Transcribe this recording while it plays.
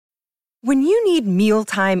When you need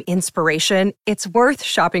mealtime inspiration, it's worth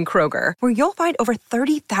shopping Kroger, where you'll find over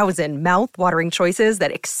 30,000 mouth-watering choices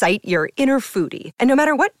that excite your inner foodie. And no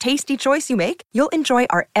matter what tasty choice you make, you'll enjoy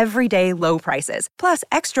our everyday low prices, plus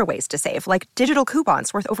extra ways to save, like digital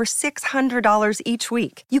coupons worth over $600 each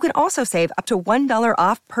week. You can also save up to $1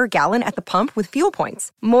 off per gallon at the pump with fuel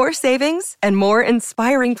points. More savings and more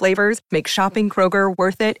inspiring flavors make shopping Kroger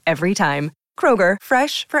worth it every time. Kroger,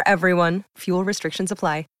 fresh for everyone. Fuel restrictions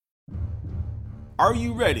apply. Are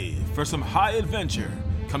you ready for some high adventure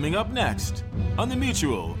coming up next on the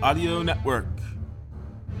Mutual Audio Network?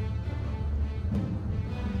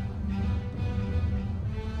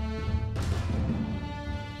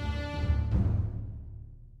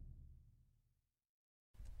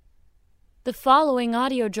 The following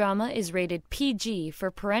audio drama is rated PG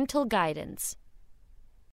for parental guidance.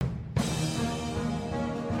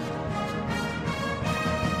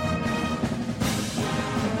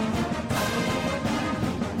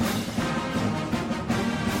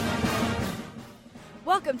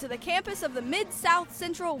 Welcome to the campus of the Mid-South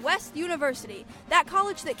Central West University, that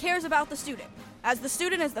college that cares about the student, as the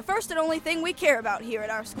student is the first and only thing we care about here at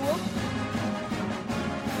our school.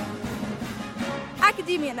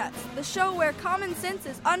 Academia Nuts, the show where common sense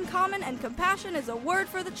is uncommon and compassion is a word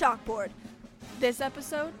for the chalkboard. This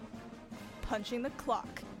episode, Punching the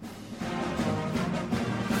Clock.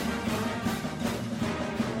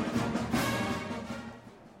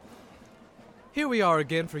 Here we are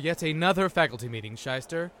again for yet another faculty meeting,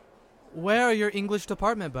 Shyster. Where are your English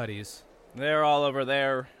department buddies? They're all over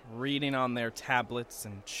there, reading on their tablets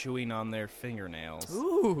and chewing on their fingernails.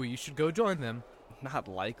 Ooh, you should go join them. Not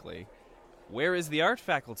likely. Where is the art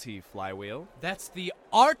faculty, Flywheel? That's the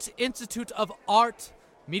Art Institute of Art,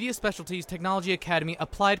 Media Specialties, Technology Academy,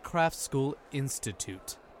 Applied Crafts School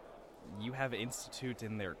Institute. You have institute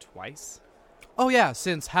in there twice? Oh yeah,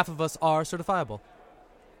 since half of us are certifiable.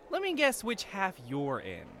 Let me guess which half you're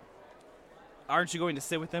in. Aren't you going to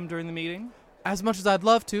sit with them during the meeting? As much as I'd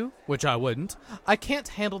love to, which I wouldn't, I can't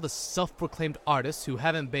handle the self-proclaimed artists who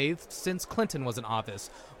haven't bathed since Clinton was in office,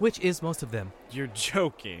 which is most of them. You're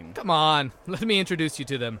joking. Come on, let me introduce you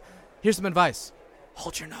to them. Here's some advice.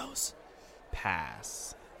 Hold your nose.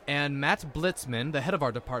 Pass. And Matt Blitzman, the head of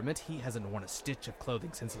our department, he hasn't worn a stitch of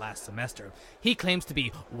clothing since last semester. He claims to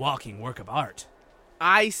be walking work of art.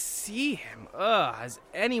 I see him. Has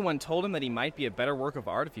anyone told him that he might be a better work of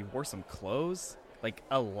art if he wore some clothes? Like,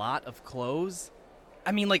 a lot of clothes?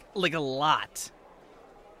 I mean, like a lot.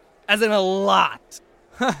 As in a lot.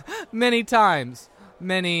 Many times.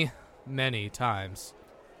 Many times.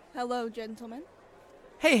 Hello, gentlemen.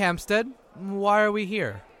 Hey, Hampstead. Why are we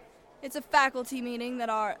here? It's a faculty meeting that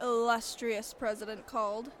our illustrious president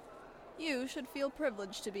called. You should feel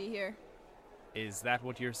privileged to be here. Is that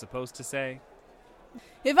what you're supposed to say?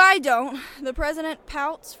 If I don't, the president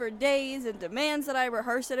pouts for days and demands that I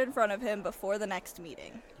rehearse it in front of him before the next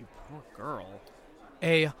meeting. You poor girl.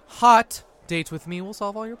 A hot date with me will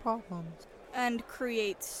solve all your problems. And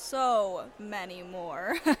create so many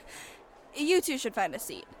more. You two should find a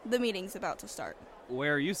seat. The meeting's about to start.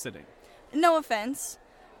 Where are you sitting? No offense.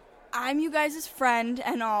 I'm you guys' friend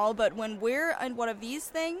and all, but when we're in one of these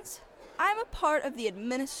things, I'm a part of the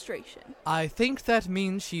administration. I think that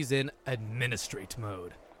means she's in administrate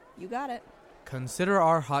mode. You got it. Consider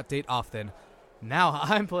our hot date off then. Now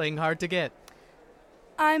I'm playing hard to get.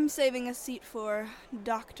 I'm saving a seat for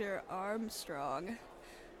Dr. Armstrong.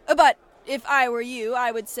 But if I were you,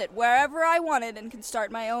 I would sit wherever I wanted and can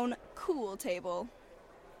start my own cool table.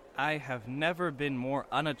 I have never been more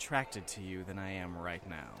unattracted to you than I am right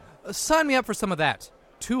now. Sign me up for some of that.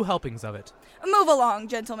 2 helpings of it. Move along,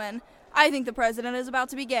 gentlemen. I think the president is about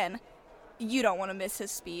to begin. You don't want to miss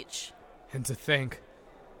his speech. And to think,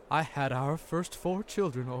 I had our first 4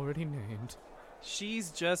 children already named.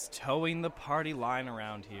 She's just towing the party line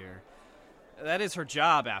around here. That is her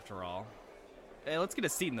job, after all. Hey, let's get a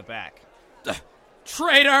seat in the back.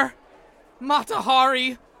 Traitor! Mata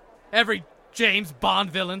Hari! Every James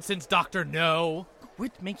Bond villain since Dr. No.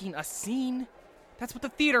 Quit making a scene. That's what the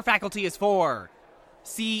theater faculty is for.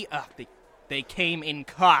 See, they came in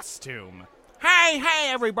costume. Hey,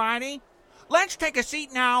 everybody. Let's take a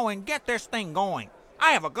seat now and get this thing going.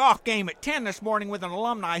 I have a golf game at 10 this morning with an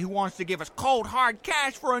alumni who wants to give us cold, hard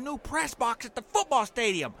cash for a new press box at the football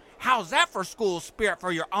stadium. How's that for school spirit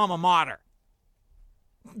for your alma mater?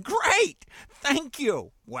 Great! Thank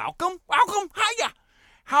you. Welcome. Hiya.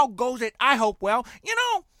 How goes it? I hope well. You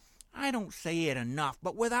know, I don't say it enough,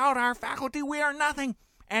 but without our faculty, we are nothing.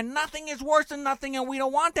 And nothing is worse than nothing, and we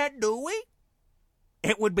don't want that, do we?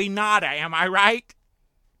 It would be nada, am I right?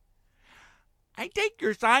 I take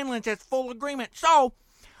your silence as full agreement, so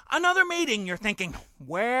Another meeting, you're thinking,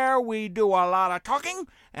 where we do a lot of talking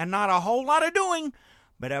and not a whole lot of doing.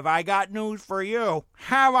 But have I got news for you?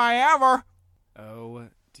 Have I ever? Oh,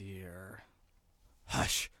 dear.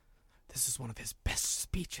 Hush. This is one of his best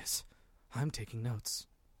speeches. I'm taking notes.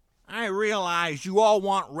 I realize you all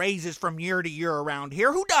want raises from year to year around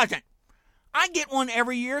here. Who doesn't? I get one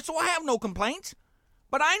every year, so I have no complaints.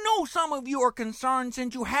 But I know some of you are concerned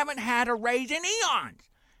since you haven't had a raise in eons.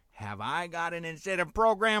 Have I got an incentive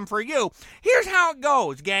program for you? Here's how it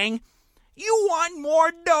goes, gang. You want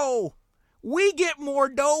more dough. We get more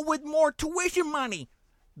dough with more tuition money.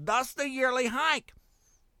 Thus the yearly hike.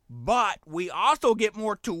 But we also get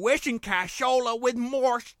more tuition cashola with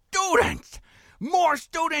more students. More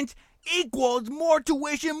students equals more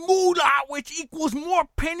tuition moolah, which equals more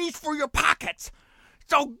pennies for your pockets.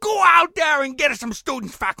 So go out there and get us some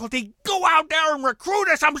students, faculty. Go out there and recruit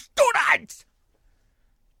us some students.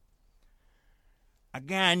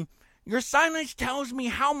 Again, your silence tells me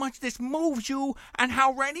how much this moves you and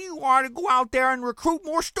how ready you are to go out there and recruit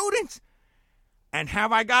more students. And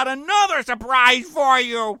have I got another surprise for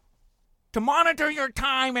you? To monitor your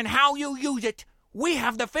time and how you use it, we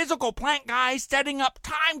have the physical plant guys setting up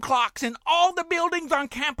time clocks in all the buildings on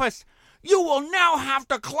campus. You will now have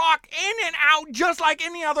to clock in and out just like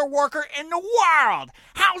any other worker in the world.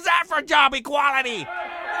 How's that for job equality?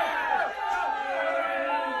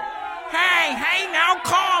 Hey, now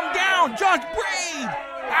calm down. Just breathe.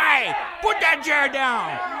 Hey, put that chair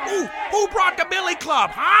down. Who brought the billy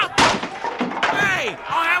club, huh? Hey,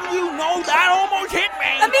 I'll have you know that almost hit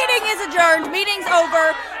me. The meeting is adjourned. Meeting's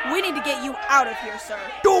over. We need to get you out of here, sir.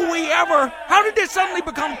 Do we ever? How did this suddenly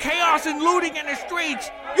become chaos and looting in the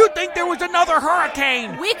streets? You'd think there was another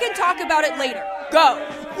hurricane. We can talk about it later. Go.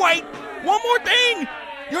 Wait, one more thing.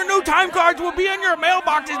 Your new time cards will be in your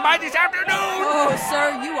mailboxes by this afternoon. Oh,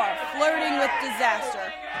 sir, you are flirting with disaster.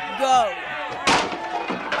 Go.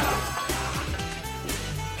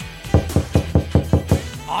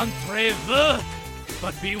 Entrez-vous!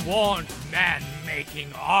 But be warned,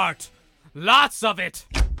 man-making art. Lots of it!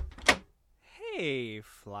 Hey,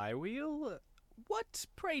 Flywheel. What,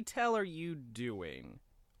 pray tell, are you doing?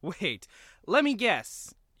 Wait, let me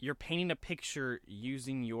guess. You're painting a picture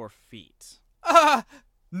using your feet.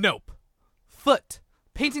 Nope. Foot.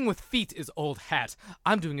 Painting with feet is old hat.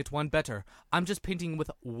 I'm doing it one better. I'm just painting with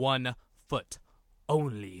one foot.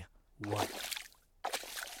 Only one.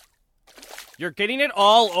 You're getting it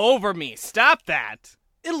all over me. Stop that.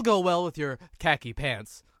 It'll go well with your khaki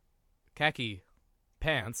pants. Khaki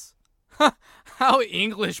pants? How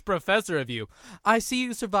English professor of you. I see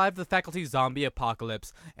you survived the faculty zombie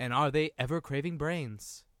apocalypse, and are they ever craving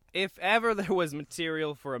brains? If ever there was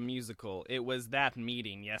material for a musical, it was that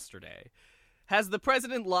meeting yesterday. Has the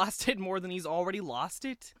president lost it more than he's already lost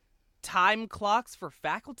it? Time clocks for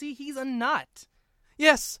faculty? He's a nut.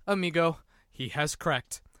 Yes, amigo, he has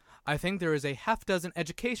cracked. I think there is a half-dozen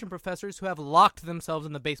education professors who have locked themselves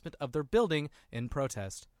in the basement of their building in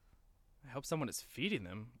protest. I hope someone is feeding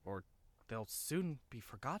them, or they'll soon be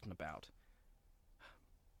forgotten about.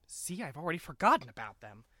 See, I've already forgotten about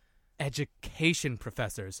them. Education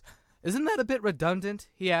professors. Isn't that a bit redundant?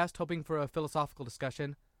 He asked, hoping for a philosophical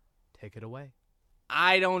discussion. Take it away.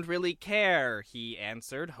 I don't really care, he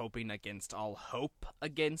answered, hoping against all hope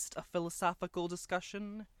against a philosophical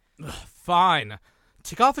discussion. Fine.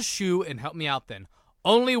 Take off a shoe and help me out then.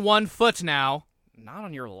 Only 1 foot now. Not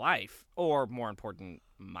on your life, or more important,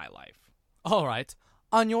 my life. All right.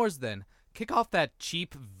 On yours then. Kick off that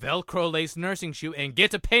cheap Velcro lace nursing shoe and get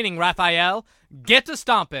to painting, Raphael. Get to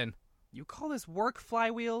stomping. You call this work,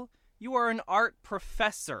 Flywheel? You are an art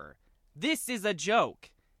professor. This is a joke.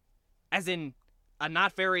 As in, a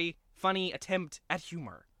not very funny attempt at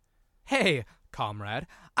humor. Hey, comrade,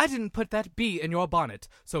 I didn't put that bee in your bonnet,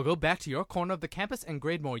 so go back to your corner of the campus and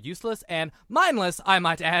grade more useless and mindless, I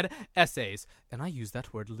might add, essays. And I use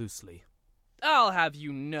that word loosely. I'll have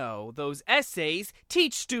you know, those essays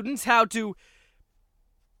teach students how to...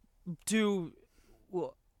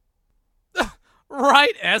 well...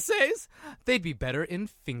 Write essays? They'd be better in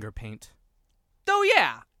finger paint. Oh,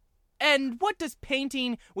 yeah. And what does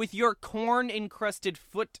painting with your corn-encrusted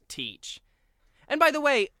foot teach? And by the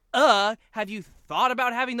way, have you thought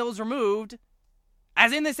about having those removed?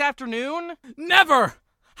 As in this afternoon? Never!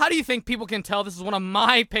 How do you think people can tell this is one of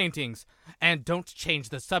my paintings? And don't change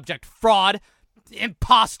the subject, fraud!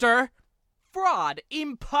 Imposter! Fraud!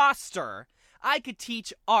 Imposter! I could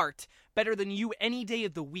teach art better than you any day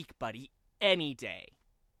of the week, buddy. Any day.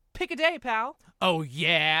 Pick a day, pal. Oh,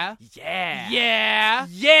 yeah? Yeah. Yeah?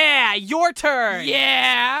 Yeah! Your turn!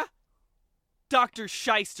 Yeah! Dr.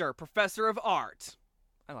 Shyster, professor of art.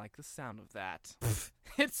 I like the sound of that.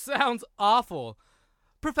 It sounds awful.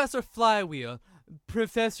 Professor Flywheel,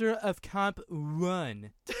 professor of Comp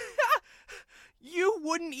 1. You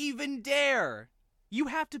wouldn't even dare! You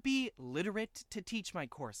have to be literate to teach my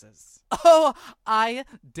courses. Oh, I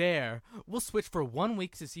dare. We'll switch for 1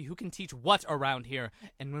 week to see who can teach what around here.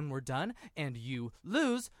 And when we're done and you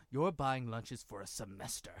lose, you're buying lunches for a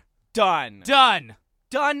semester. Done. Done!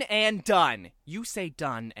 Done and done. You say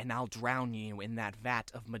done, and I'll drown you in that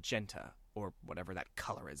vat of magenta, or whatever that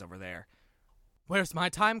color is over there. Where's my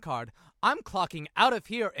time card? I'm clocking out of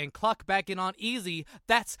here and clock back in on Easy.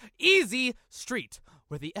 That's Easy Street,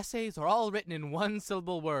 where the essays are all written in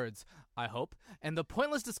one-syllable words, I hope, and the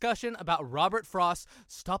pointless discussion about Robert Frost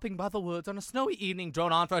stopping by the woods on a snowy evening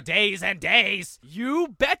drone on for days and days. You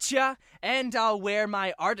betcha! And I'll wear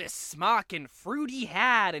my artist smock and fruity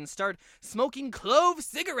hat and start smoking clove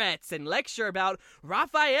cigarettes and lecture about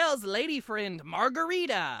Raphael's lady friend,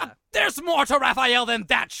 Margarita. There's more to Raphael than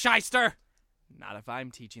that, shyster! Not if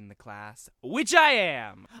I'm teaching the class, which I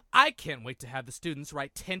am. I can't wait to have the students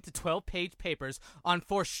write 10 to 12-page papers on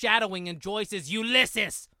foreshadowing in Joyce's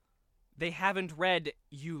Ulysses. They haven't read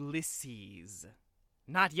Ulysses.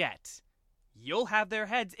 Not yet. You'll have their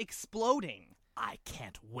heads exploding. I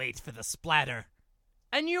can't wait for the splatter.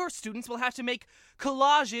 And your students will have to make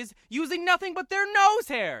collages using nothing but their nose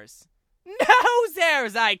hairs. Nose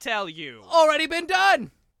hairs, I tell you. Already been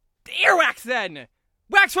done. Earwax, then.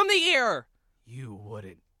 Wax from the ear. You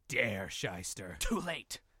wouldn't dare, shyster. Too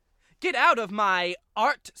late. Get out of my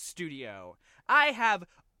art studio. I have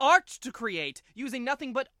art to create using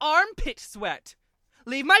nothing but armpit sweat.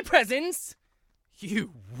 Leave my presence.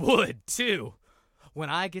 You would, too. When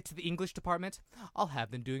I get to the English department, I'll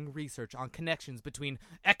have them doing research on connections between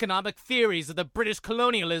economic theories of the British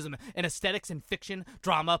colonialism and aesthetics in fiction,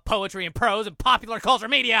 drama, poetry, and prose, and popular culture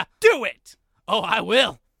media. Do it! Oh, I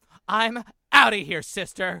will. I'm out of here,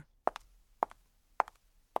 sister.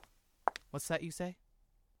 What's that you say?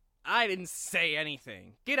 I didn't say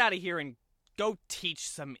anything. Get out of here and go teach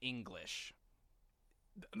some English.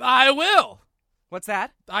 I will. What's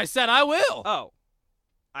that? I said I will. Oh,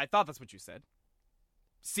 I thought that's what you said.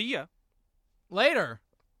 See ya. Later.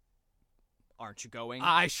 Aren't you going?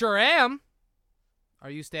 I sure am.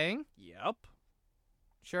 Are you staying? Yep.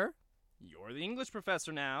 Sure. You're the English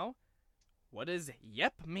professor now. What does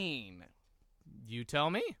yep mean? You tell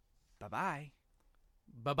me. Bye-bye.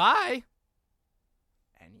 Bye-bye.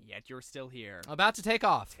 And yet you're still here. About to take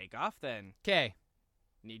off. Take off then. Okay.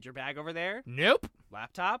 Need your bag over there? Nope.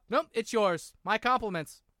 Laptop? Nope, it's yours. My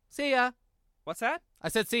compliments. See ya. What's that? I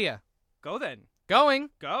said see ya. Go then.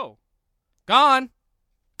 Going. Go. Gone.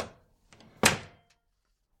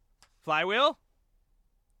 Flywheel?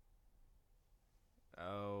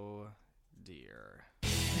 Oh, dear.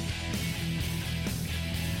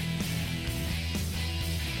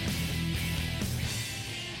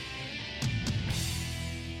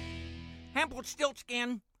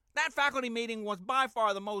 Rumpelstiltskin, that faculty meeting was by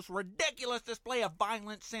far the most ridiculous display of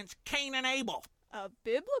violence since Cain and Abel. A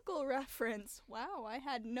biblical reference. Wow, I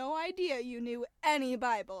had no idea you knew any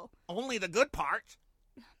Bible. Only the good parts.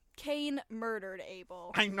 Cain murdered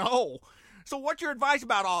Abel. I know. So what's your advice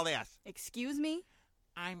about all this? Excuse me?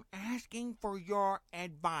 I'm asking for your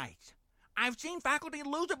advice. I've seen faculty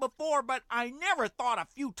lose it before, but I never thought a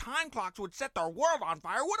few time clocks would set their world on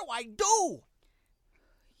fire. What do I do?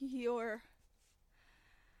 You're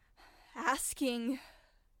asking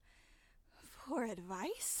for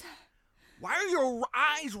advice? Why are your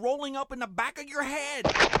eyes rolling up in the back of your head?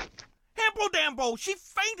 Hempel-dample, she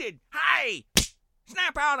fainted. Hey!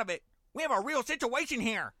 Snap out of it. We have a real situation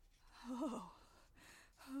here.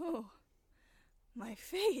 Oh, my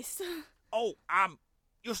face. Oh,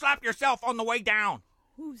 you slapped yourself on the way down.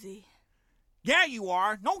 Woozy. Yeah, you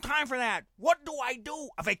are. No time for that. What do I do?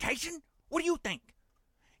 A vacation? What do you think?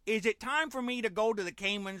 Is it time for me to go to the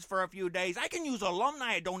Caymans for a few days? I can use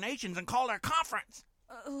alumni donations and call their conference.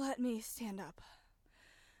 Let me stand up.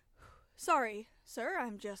 Sorry, sir,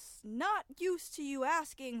 I'm just not used to you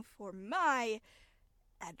asking for my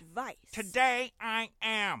advice. Today I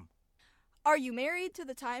am. Are you married to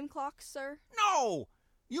the time clock, sir? No!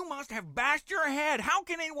 You must have bashed your head. How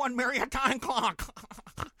can anyone marry a time clock?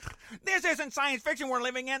 This isn't science fiction we're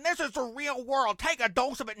living in. This is the real world. Take a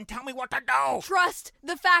dose of it and tell me what to do. Trust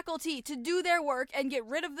the faculty to do their work and get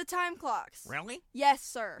rid of the time clocks. Really? Yes,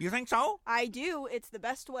 sir. You think so? I do. It's the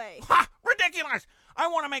best way. Ha! Ridiculous! I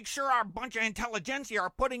want to make sure our bunch of intelligentsia are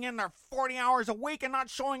putting in their 40 hours a week and not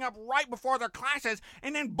showing up right before their classes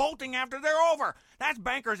and then bolting after they're over. That's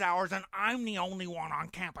banker's hours, and I'm the only one on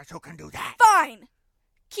campus who can do that. Fine!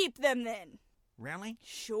 Keep them then. Really?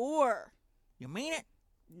 Sure. You mean it?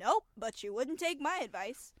 Nope, but you wouldn't take my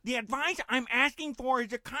advice. The advice I'm asking for is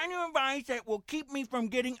the kind of advice that will keep me from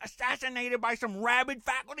getting assassinated by some rabid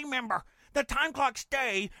faculty member. The time clocks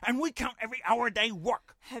stay, and we count every hour they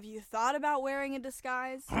work. Have you thought about wearing a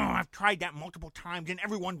disguise? Oh, I've tried that multiple times, and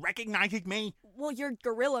everyone recognizes me. Well, your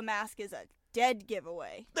gorilla mask is a dead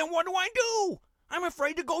giveaway. Then what do I do? I'm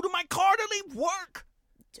afraid to go to my car to leave work.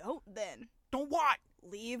 Don't then. Don't what?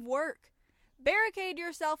 Leave work. Barricade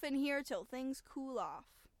yourself in here till things cool off.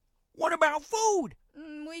 What about food?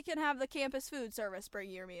 We can have the campus food service bring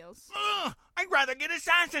your meals. I'd rather get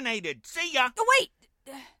assassinated. See ya. Oh, wait!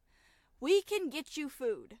 We can get you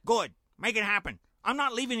food. Good. Make it happen. I'm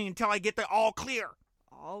not leaving until I get the all clear.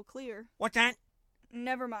 All clear. What's that?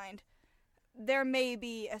 Never mind. There may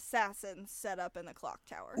be assassins set up in the clock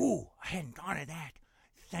tower. Ooh, I hadn't thought of that.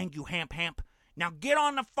 Thank you, Hamp. Now get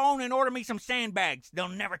on the phone and order me some sandbags. They'll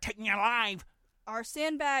never take me alive. Are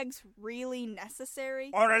sandbags really necessary?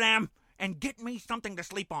 Order them and get me something to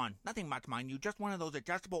sleep on. Nothing much, mind you. Just one of those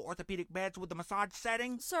adjustable orthopedic beds with the massage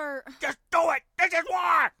setting. Sir. Just do it. This is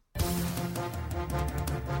war.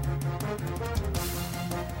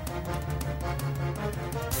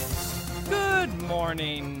 Good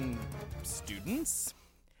morning, students.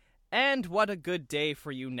 And what a good day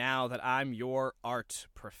for you now that I'm your art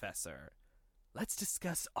professor. Let's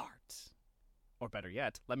discuss art. Or better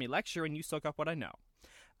yet, let me lecture and you soak up what I know.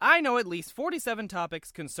 I know at least 47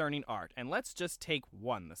 topics concerning art, and let's just take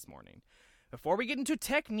one this morning. Before we get into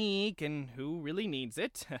technique and who really needs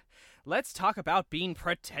it, let's talk about being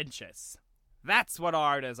pretentious. That's what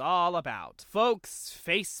art is all about. Folks,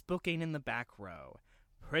 Facebooking in the back row.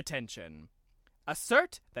 Pretension.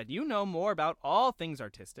 Assert that you know more about all things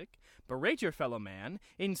artistic, berate your fellow man,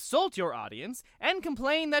 insult your audience, and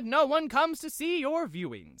complain that no one comes to see your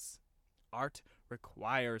viewings. Art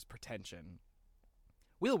requires pretension.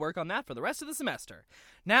 We'll work on that for the rest of the semester.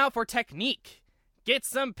 Now for technique. Get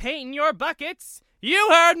some paint in your buckets. You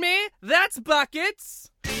heard me. That's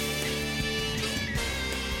buckets.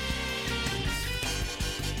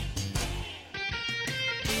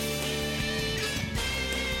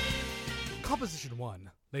 Composition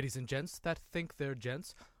 1, ladies and gents that think they're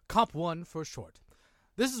gents. Comp 1 for short.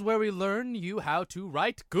 This is where we learn you how to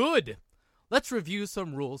write good. Let's review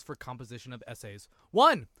some rules for composition of essays.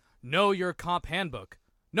 1. Know your comp handbook.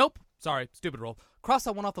 Nope. Sorry, stupid rule. Cross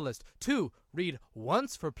that one off the list. 2. Read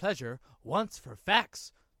once for pleasure, once for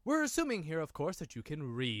facts. We're assuming here, of course, that you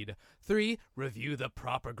can read. 3. Review the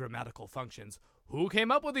proper grammatical functions. Who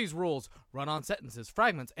came up with these rules? Run-on sentences,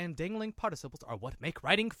 fragments, and dangling participles are what make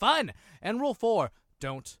writing fun. And rule 4.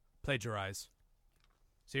 Don't plagiarize.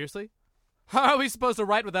 Seriously? How are we supposed to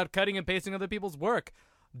write without cutting and pasting other people's work?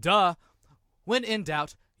 Duh. When in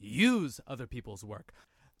doubt, use other people's work.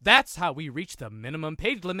 That's how we reach the minimum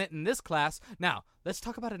page limit in this class. Now, let's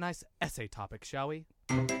talk about a nice essay topic, shall we?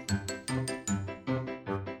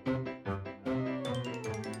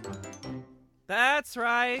 That's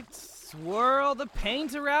right. Swirl the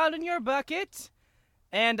paint around in your bucket.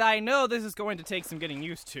 And I know this is going to take some getting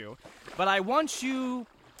used to, but I want you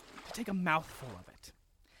to take a mouthful of it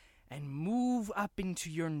and move up into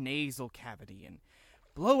your nasal cavity and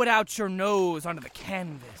blow it out your nose onto the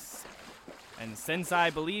canvas. And since I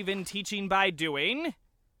believe in teaching by doing,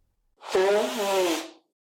 then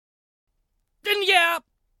yeah,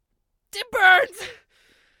 it burns.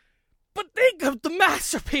 But think of the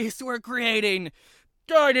masterpiece we're creating.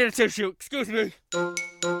 Oh, I need a tissue. Excuse me.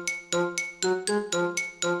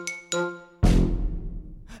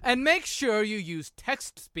 And make sure you use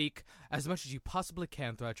text-speak as much as you possibly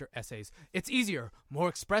can throughout your essays. It's easier, more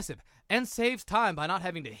expressive, and saves time by not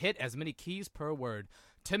having to hit as many keys per word.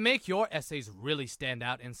 To make your essays really stand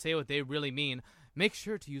out and say what they really mean, make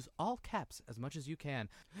sure to use all caps as much as you can.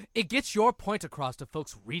 It gets your point across to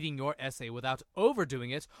folks reading your essay without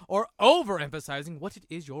overdoing it or overemphasizing what it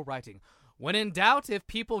is you're writing. When in doubt, if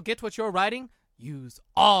people get what you're writing, use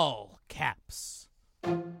all caps.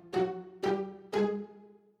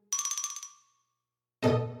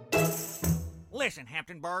 Listen,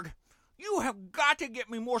 Hamptonburg, you have got to get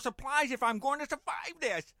me more supplies if I'm going to survive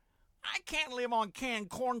this. I can't live on canned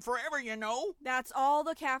corn forever, you know. That's all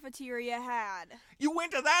the cafeteria had. You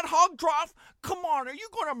went to that hog trough? Come on, are you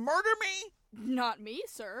going to murder me? Not me,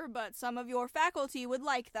 sir, but some of your faculty would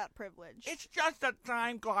like that privilege. It's just a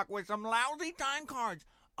time clock with some lousy time cards.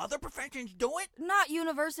 Other professions do it. Not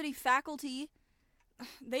university faculty.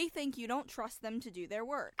 They think you don't trust them to do their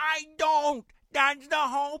work. I don't. That's the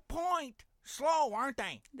whole point. Slow, aren't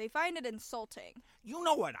they? They find it insulting. You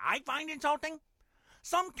know what I find insulting?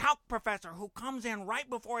 Some calc professor who comes in right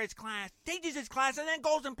before his class, teaches his class, and then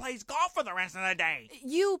goes and plays golf for the rest of the day.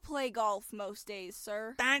 You play golf most days,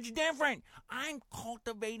 sir. That's different. I'm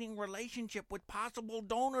cultivating relationship with possible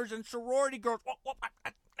donors and sorority girls.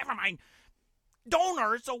 Never mind.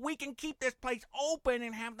 Donors, so we can keep this place open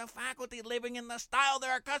and have the faculty living in the style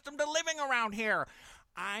they're accustomed to living around here.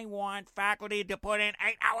 I want faculty to put in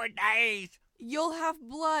 8-hour days. You'll have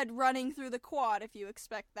blood running through the quad if you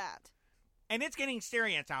expect that. And it's getting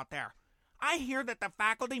serious out there. I hear that the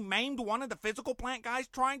faculty maimed one of the physical plant guys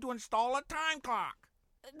trying to install a time clock.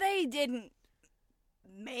 They didn't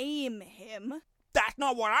maim him. That's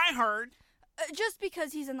not what I heard. Just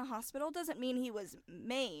because he's in the hospital doesn't mean he was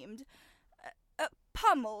maimed.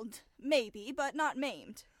 Pummeled, maybe, but not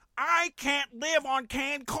maimed. I can't live on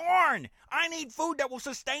canned corn. I need food that will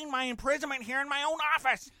sustain my imprisonment here in my own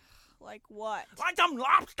office. Like what? Like some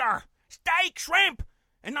lobster, steak, shrimp.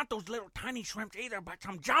 And not those little tiny shrimps either, but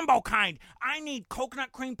some jumbo kind. I need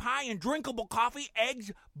coconut cream pie and drinkable coffee,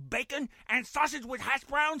 eggs, bacon, and sausage with hash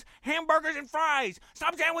browns, hamburgers and fries,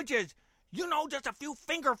 some sandwiches. You know, just a few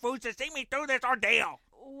finger foods to see me through this ordeal.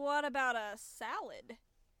 What about a salad?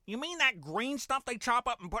 You mean that green stuff they chop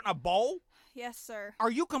up and put in a bowl? Yes, sir.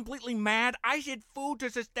 Are you completely mad? I said food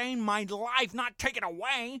to sustain my life, not take it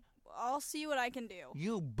away. I'll see what I can do.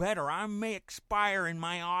 You better. I may expire in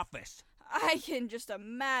my office. I can just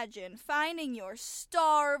imagine finding your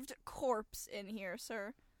starved corpse in here,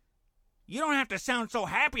 sir. You don't have to sound so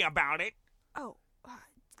happy about it. Oh,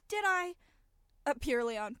 did I?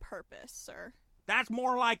 Purely on purpose, sir. That's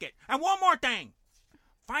more like it. And one more thing.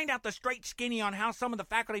 Find out the straight skinny on how some of the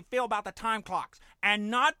faculty feel about the time clocks, and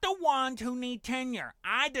not the ones who need tenure.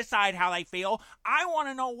 I decide how they feel. I want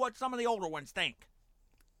to know what some of the older ones think.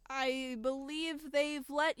 I believe they've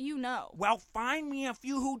let you know. Well, find me a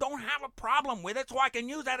few who don't have a problem with it so I can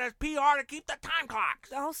use that as PR to keep the time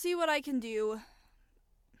clocks. I'll see what I can do.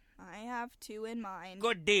 I have two in mind.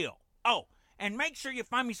 Good deal. Oh, and make sure you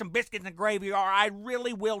find me some biscuits and gravy or I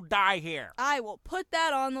really will die here. I will put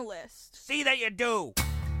that on the list. See that you do.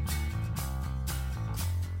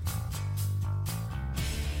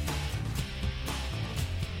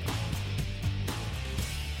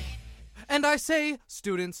 And I say,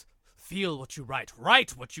 students, feel what you write.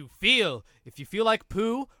 Write what you feel. If you feel like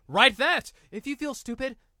poo, write that. If you feel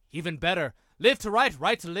stupid, even better. Live to write,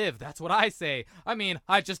 write to live. That's what I say. I mean,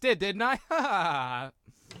 I just did, didn't I?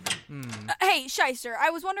 Hey, Shyster,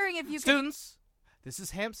 I was wondering if you could... Students, this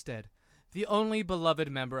is Hampstead, the only beloved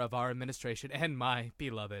member of our administration and my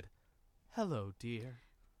beloved. Hello, dear.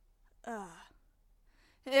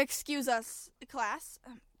 Excuse us, class.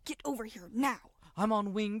 Get over here now. I'm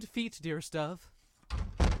on winged feet, dearest dove.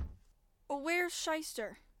 Where's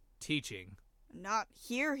Shyster? Teaching. Not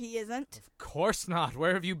here, he isn't. Of course not.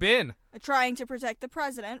 Where have you been? Trying to protect the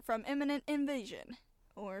president from imminent invasion.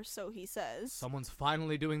 Or so he says. Someone's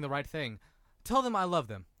finally doing the right thing. Tell them I love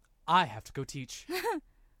them. I have to go teach.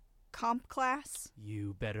 Comp class?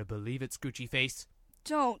 You better believe it, Scoochie Face.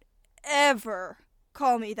 Don't ever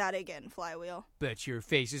call me that again, Flywheel. Bet your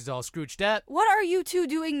face is all scrooched up. What are you two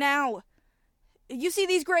doing now? You see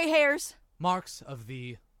these gray hairs? Marks of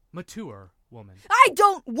the mature woman. I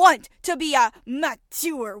don't want to be a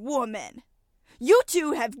mature woman. You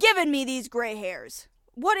two have given me these gray hairs.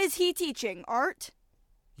 What is he teaching, art?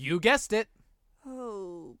 You guessed it.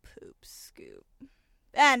 Oh, poop scoop.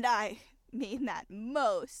 And I mean that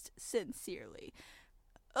most sincerely.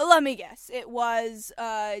 Let me guess, it was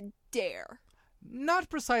a dare. Not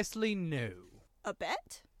precisely, no. A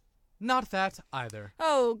bet? Not that either.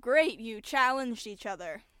 Oh, great, you challenged each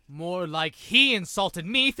other. More like he insulted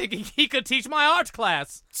me thinking he could teach my art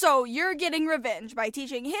class. So you're getting revenge by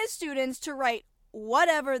teaching his students to write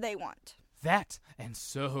whatever they want. That and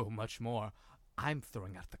so much more. I'm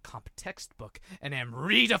throwing out the comp textbook and am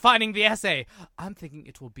redefining the essay. I'm thinking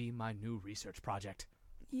it will be my new research project.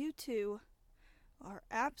 You two are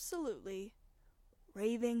absolutely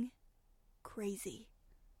raving crazy.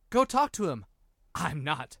 Go talk to him. I'm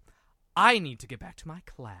not. I need to get back to my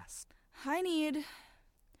class. I need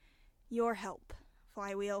your help,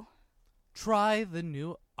 Flywheel. Try the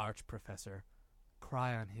new art professor.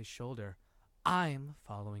 Cry on his shoulder. I'm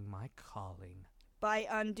following my calling. By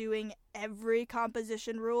undoing every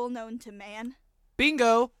composition rule known to man?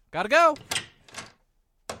 Bingo! Gotta go!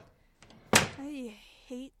 I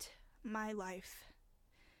hate my life.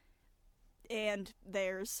 And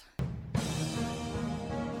theirs.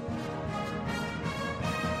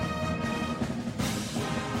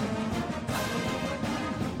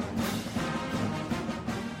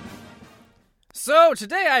 So,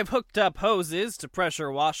 today I've hooked up hoses to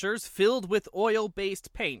pressure washers filled with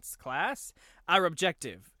oil-based paints, class. Our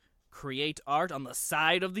objective, create art on the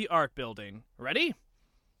side of the art building. Ready?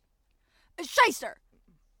 Shyster!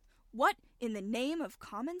 What in the name of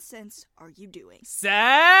common sense are you doing?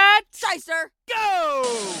 Set! Shyster! Go!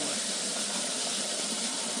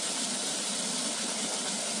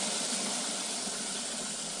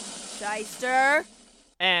 Shyster!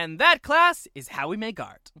 And that, class, is how we make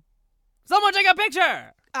art. Someone take a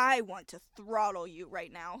picture! I want to throttle you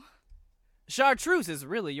right now. Chartreuse is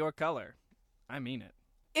really your color. I mean it.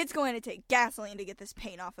 It's going to take gasoline to get this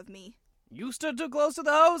paint off of me. You stood too close to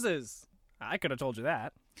the hoses. I could have told you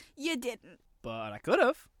that. You didn't. But I could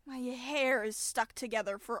have. My hair is stuck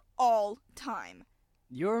together for all time.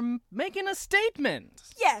 You're making a statement.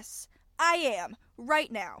 Yes, I am,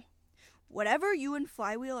 right now. Whatever you and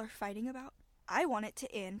Flywheel are fighting about, I want it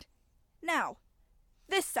to end now.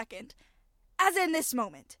 This second. As in this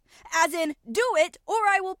moment. As in, do it, or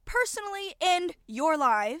I will personally end your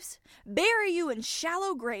lives, bury you in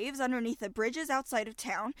shallow graves underneath the bridges outside of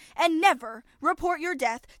town, and never report your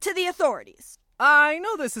death to the authorities. I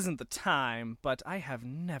know this isn't the time, but I have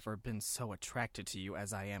never been so attracted to you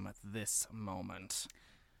as I am at this moment.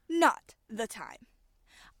 Not the time.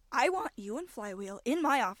 I want you and Flywheel in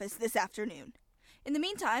my office this afternoon. In the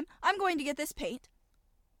meantime, I'm going to get this paint,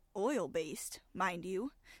 oil-based, mind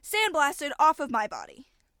you, sandblasted off of my body.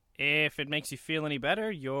 If it makes you feel any better,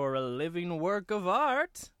 you're a living work of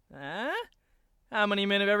art. Huh? How many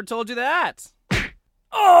men have ever told you that?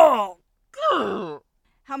 Oh! Ugh.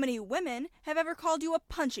 How many women have ever called you a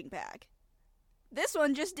punching bag? This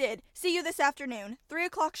one just did. See you this afternoon, 3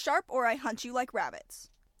 o'clock sharp, or I hunt you like rabbits.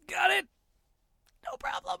 Got it? No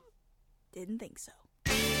problem. Didn't think so.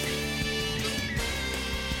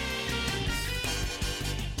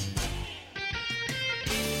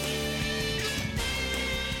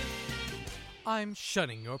 I'm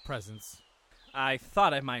shunning your presence. I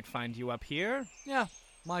thought I might find you up here. Yeah,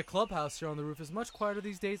 my clubhouse here on the roof is much quieter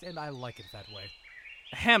these days, and I like it that way.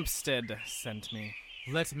 Hempstead sent me.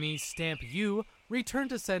 Let me stamp you, return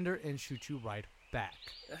to sender, and shoot you right back.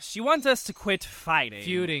 She wants us to quit fighting.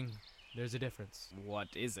 Feuding. There's a difference. What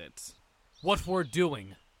is it? What we're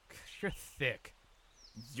doing. You're thick.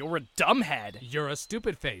 You're a dumbhead. You're a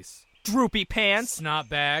stupid face. Droopy pants. Snot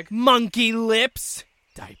bag. Monkey lips.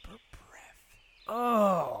 Diaper breath.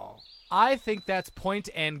 Oh. I think that's point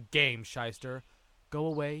and game, Shyster. Go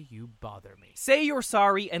away, you bother me. Say you're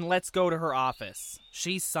sorry and let's go to her office.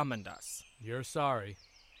 She summoned us. You're sorry.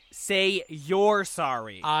 Say you're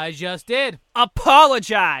sorry. I just did.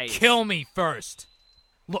 Apologize. Kill me first.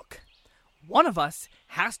 Look, one of us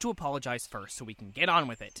has to apologize first so we can get on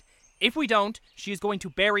with it. If we don't, she is going to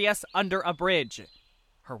bury us under a bridge.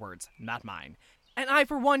 Her words, not mine. And I,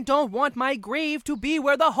 for one, don't want my grave to be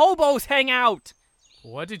where the hobos hang out.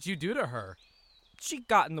 What did you do to her? She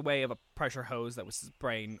got in the way of a pressure hose that was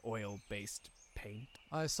spraying oil-based paint.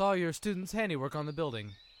 I saw your student's handiwork on the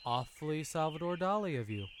building. Awfully Salvador Dali of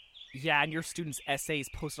you. Yeah, and your student's essays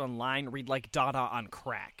posted online read like Dada on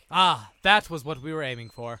crack. Ah, that was what we were aiming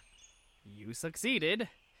for. You succeeded.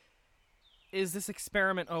 Is this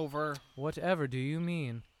experiment over? Whatever do you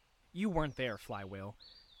mean? You weren't there, Flywheel.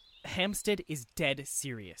 Hempstead is dead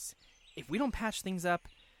serious. If we don't patch things up,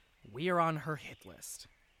 we are on her hit list.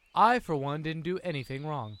 I, for one, didn't do anything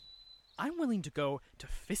wrong. I'm willing to go to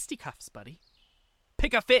fisticuffs, buddy.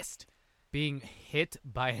 Pick a fist. Being hit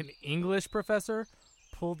by an English professor?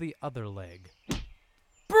 Pull the other leg.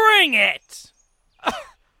 Bring it!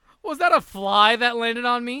 Was that a fly that landed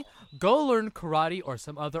on me? Go learn karate or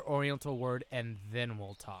some other oriental word, and then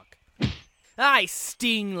we'll talk. I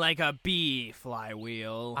sting like a bee,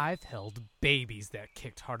 Flywheel. I've held babies that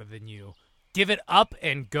kicked harder than you. Give it up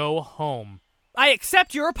and go home. I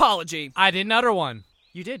accept your apology. I didn't utter one.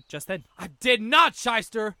 You did, just then. I did not,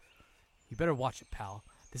 Shyster! You better watch it, pal.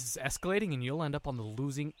 This is escalating and you'll end up on the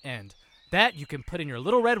losing end. That you can put in your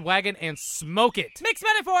little red wagon and smoke it. Mixed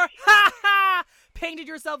metaphor! Ha ha! Painted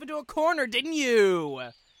yourself into a corner, didn't you?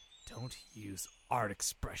 Don't use art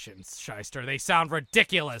expressions, Shyster. They sound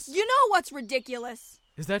ridiculous. You know what's ridiculous?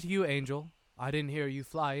 Is that you, Angel? I didn't hear you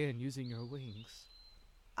fly in using your wings.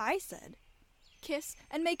 I said, kiss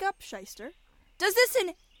and make up, Shyster. Does this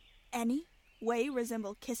in any way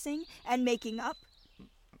resemble kissing and making up?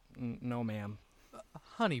 No, ma'am.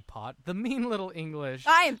 Honeypot, the mean little English.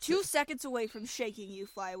 I am 2 seconds away from shaking you,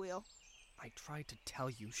 Flywheel. I tried to tell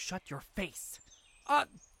you, shut your face.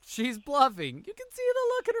 She's bluffing. You can see the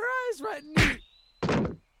look in her eyes right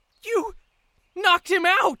now. You knocked him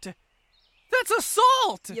out! That's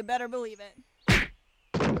assault! You better believe it.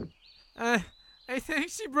 I think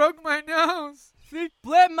she broke my nose. She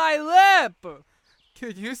split my lip!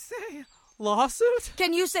 Could you say lawsuit?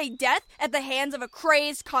 Can you say death at the hands of a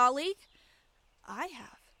crazed colleague? I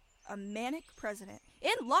have a manic president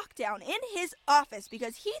in lockdown in his office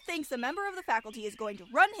because he thinks a member of the faculty is going to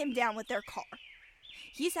run him down with their car.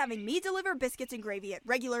 He's having me deliver biscuits and gravy at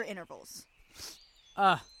regular intervals.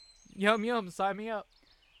 Yum yum, sign me up.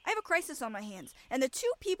 I have a crisis on my hands, and the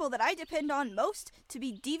two people that I depend on most to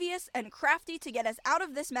be devious and crafty to get us out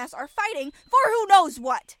of this mess are fighting for who knows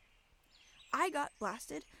what. I got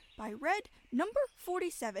blasted by red number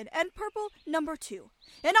 47 and purple number 2,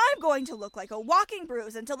 and I'm going to look like a walking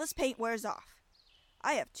bruise until this paint wears off.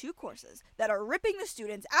 I have 2 courses that are ripping the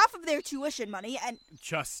students off of their tuition money, and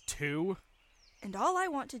Just 2? And all I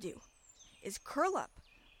want to do is curl up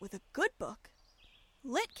with a good book,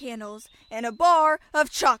 lit candles, and a bar of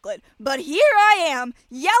chocolate. But here I am,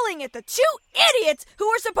 yelling at the 2 idiots who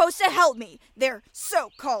were supposed to help me, their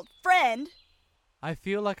so-called friend. I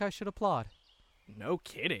feel like I should applaud. No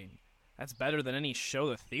kidding. That's better than any show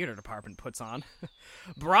the theater department puts on.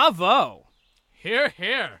 Bravo! Hear,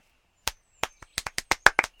 hear.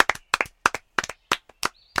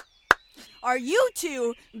 Are you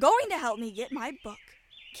 2 going to help me get my book,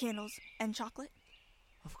 candles, and chocolate?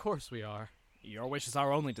 Of course we are. Your wish is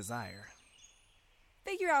our only desire.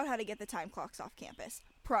 Figure out how to get the time clocks off campus.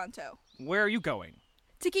 Pronto. Where are you going?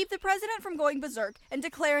 To keep the president from going berserk and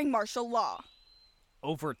declaring martial law.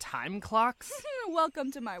 Over time clocks?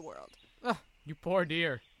 Welcome to my world. You poor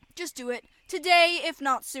dear. Just do it. Today, if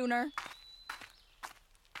not sooner.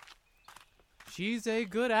 She's a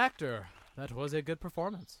good actor. That was a good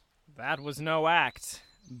performance. That was no act.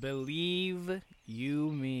 Believe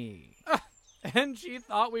you me. And she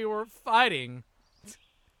thought we were fighting.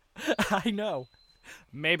 I know.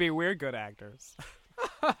 Maybe we're good actors.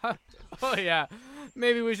 Oh yeah,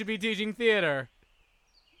 maybe we should be teaching theater.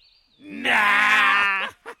 Nah!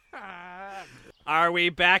 Are we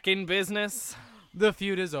back in business? The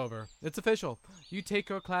feud is over. It's official. You take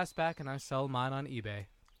your class back and I sell mine on eBay.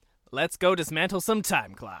 Let's go dismantle some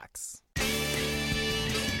time clocks.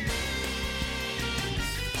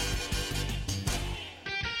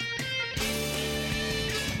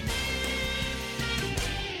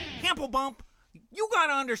 Bump, you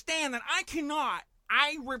gotta understand that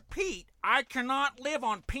I repeat, I cannot live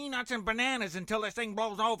on peanuts and bananas until this thing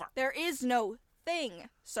blows over. There is no thing,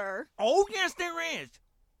 sir. Oh, yes, there is.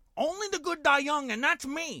 Only the good die young, and that's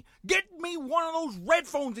me. Get me one of those red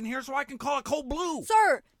phones in here so I can call it cold blue.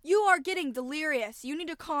 Sir, you are getting delirious. You need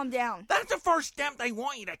to calm down. That's the first step they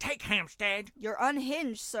want you to take, Hampstead. You're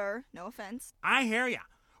unhinged, sir. No offense. I hear ya.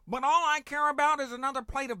 But all I care about is another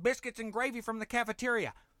plate of biscuits and gravy from the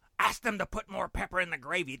cafeteria. Ask them to put more pepper in the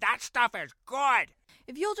gravy. That stuff is good.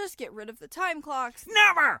 If you'll just get rid of the time clocks...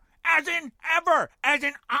 Never! As in ever! As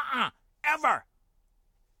in ever!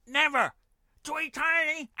 Never! To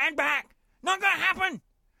eternity and back! Not gonna happen!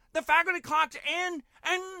 The faculty clock's in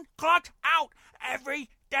and clock's out every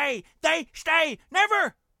day. They stay!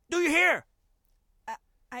 Never! Do you hear?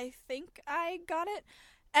 I think I got it.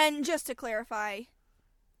 And just to clarify,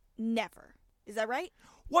 never. Is that right?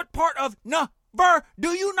 What part of never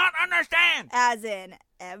do you not understand? As in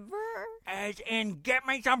ever? As in get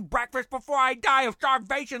me some breakfast before I die of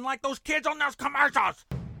starvation like those kids on those commercials.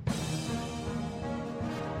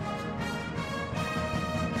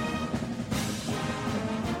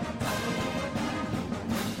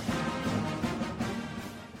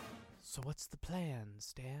 So what's the plan,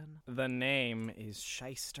 Stan? The name is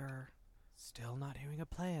Shyster. Still not hearing a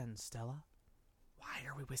plan, Stella. Why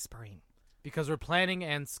are we whispering? Because we're planning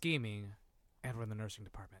and scheming, and we're in the nursing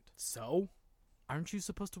department. So? Aren't you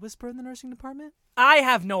supposed to whisper in the nursing department? I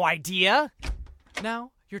have no idea!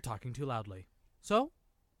 Now, you're talking too loudly. So,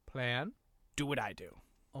 plan. Do what I do.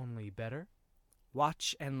 Only better.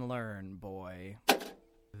 Watch and learn, boy.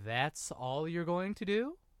 That's all you're going to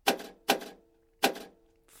do?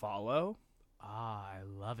 Follow? Ah, I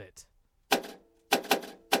love it.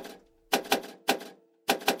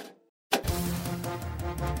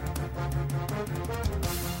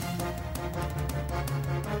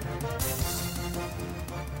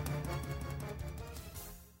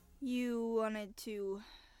 You wanted to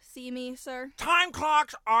see me, sir? Time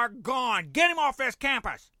clocks are gone. Get him off this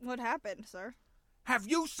campus. What happened, sir? Have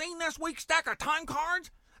you seen this week's stack of time cards?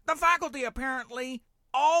 The faculty apparently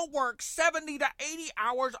all work 70 to 80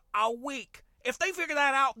 hours a week. If they figure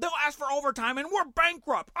that out, they'll ask for overtime and we're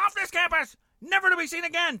bankrupt. Off this campus! Never to be seen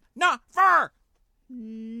again. Never!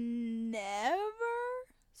 Never,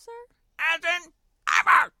 sir? As in,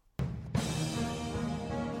 ever!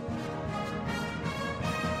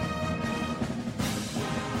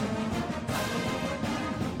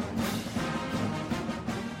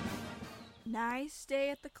 Nice day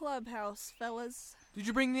at the clubhouse, fellas. Did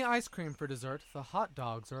you bring the ice cream for dessert? The hot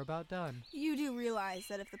dogs are about done. You do realize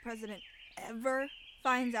that if the president ever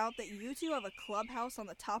finds out that you two have a clubhouse on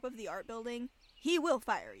the top of the art building, he will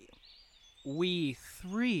fire you. We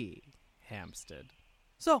three, Hampstead.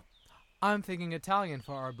 So, I'm thinking Italian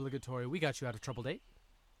for our obligatory we got you out of trouble date.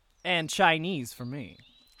 And Chinese for me.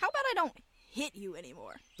 How about I don't hit you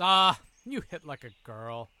anymore? Ah, you hit like a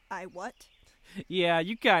girl. I what? Yeah,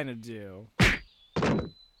 you kinda do.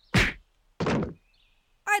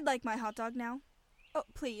 I'd like my hot dog now. Oh,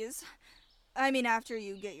 please. I mean, after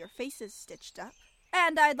you get your faces stitched up.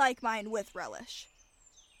 And I'd like mine with relish.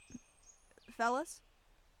 Fellas?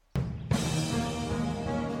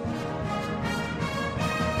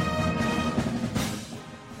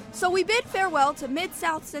 So we bid farewell to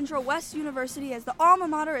Mid-South Central West University as the alma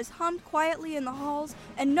mater is hummed quietly in the halls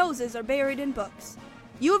and noses are buried in books.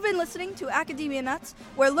 You have been listening to Academia Nuts,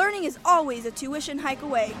 where learning is always a tuition hike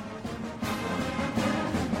away.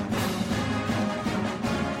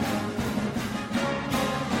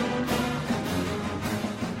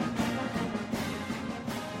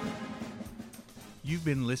 You've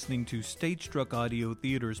been listening to Stage Struck Audio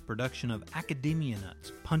Theater's production of Academia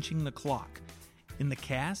Nuts, Punching the Clock. In the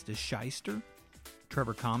cast is Shyster,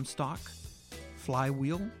 Trevor Comstock,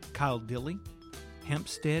 Flywheel, Kyle Dilley,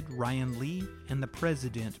 Hempstead, Ryan Lee, and the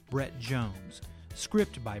President, Brett Jones.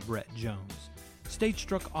 Script by Brett Jones. Stage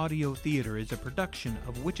Struck Audio Theater is a production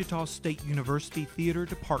of Wichita State University Theater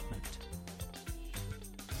Department.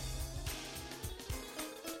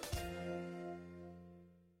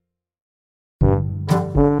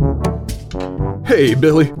 Hey,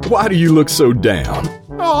 Billy, why do you look so down?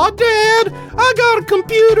 Aw, Dad, I got a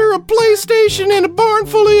computer, a PlayStation, and a barn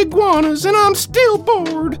full of iguanas, and I'm still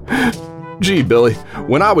bored. Gee, Billy,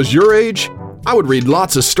 when I was your age, I would read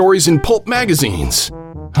lots of stories in pulp magazines.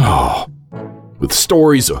 Oh, with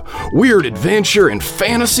stories of weird adventure and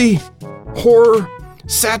fantasy, horror,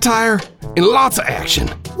 satire, and lots of action.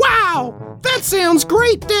 Wow, that sounds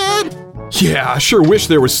great, Dad. Yeah, I sure wish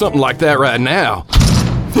there was something like that right now.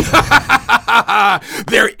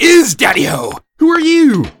 There is, Daddy-O! Who are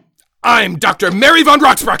you? I'm Dr. Mary Von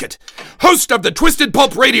Rocksprocket, host of the Twisted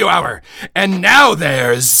Pulp Radio Hour. And now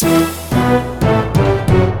there's...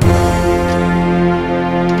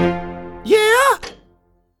 Yeah?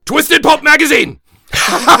 Twisted Pulp Magazine!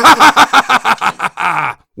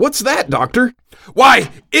 What's that, Doctor? Why,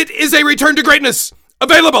 it is a return to greatness!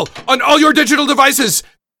 Available on all your digital devices!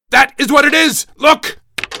 That is what it is! Look!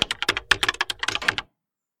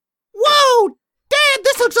 Whoa! Dad,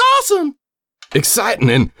 this looks awesome! Exciting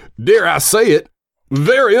and, dare I say it,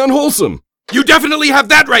 very unwholesome. You definitely have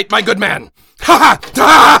that right, my good man. Ha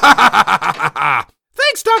ha!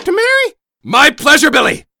 Thanks, Dr. Mary. My pleasure,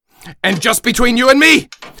 Billy. And just between you and me,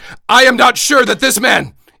 I am not sure that this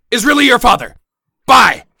man is really your father.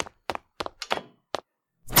 Bye.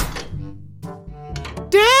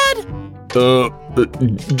 Dad?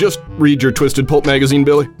 Just read your Twisted Pulp magazine,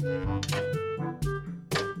 Billy.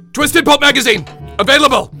 Twisted Pulp magazine,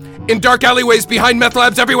 available in dark alleyways behind meth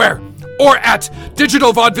labs everywhere, or at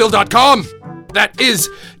digitalvaudeville.com. That is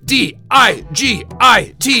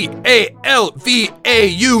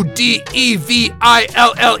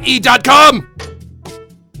digitalvaudeville.com.